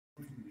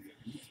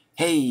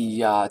Hey,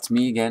 it's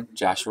me again,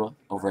 Joshua,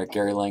 over at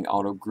Gary Lang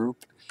Auto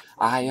Group.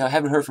 I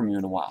haven't heard from you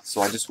in a while,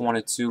 so I just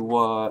wanted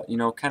to,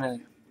 kind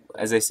of,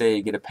 as they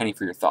say, get a penny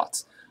for your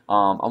thoughts.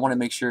 I want to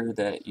make sure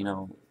that,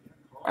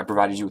 I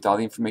provided you with all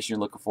the information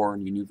you're looking for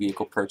in your new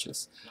vehicle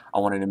purchase. I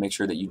wanted to make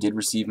sure that you did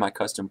receive my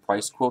custom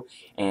price quote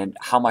and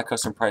how my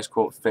custom price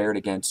quote fared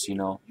against,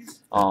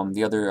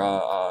 the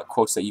other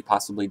quotes that you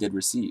possibly did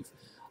receive.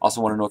 Also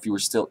want to know if you were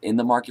still in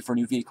the market for a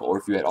new vehicle or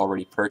if you had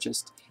already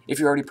purchased. If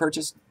you already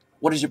purchased,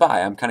 what did you buy?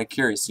 I'm kind of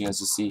curious, to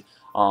see,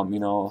 how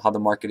the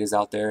market is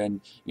out there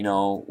and,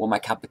 what my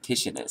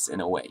competition is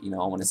in a way. I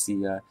want to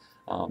see,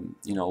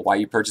 why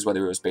you purchased,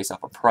 whether it was based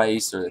off a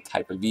price or the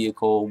type of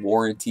vehicle,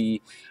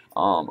 warranty,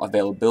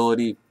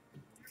 availability,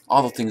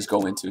 all the things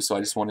go into. So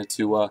I just wanted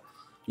to,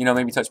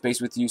 maybe touch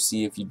base with you,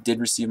 see if you did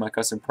receive my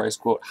custom price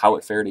quote, how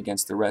it fared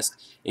against the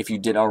rest, if you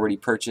did already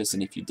purchase,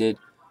 and if you did,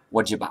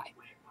 what'd you buy?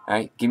 All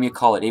right, give me a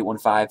call at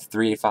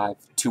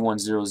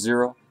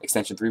 815-385-2100,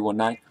 extension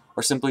 319,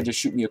 or simply just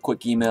shoot me a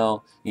quick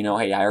email.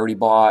 Hey, I already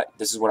bought.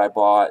 This is what I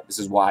bought. This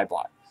is why I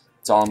bought.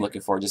 That's all I'm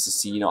looking for, just to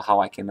see, how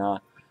I can,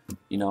 do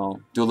a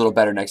little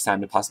better next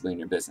time to possibly in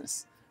your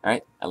business. All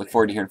right, I look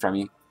forward to hearing from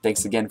you.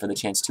 Thanks again for the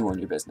chance to own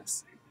your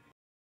business.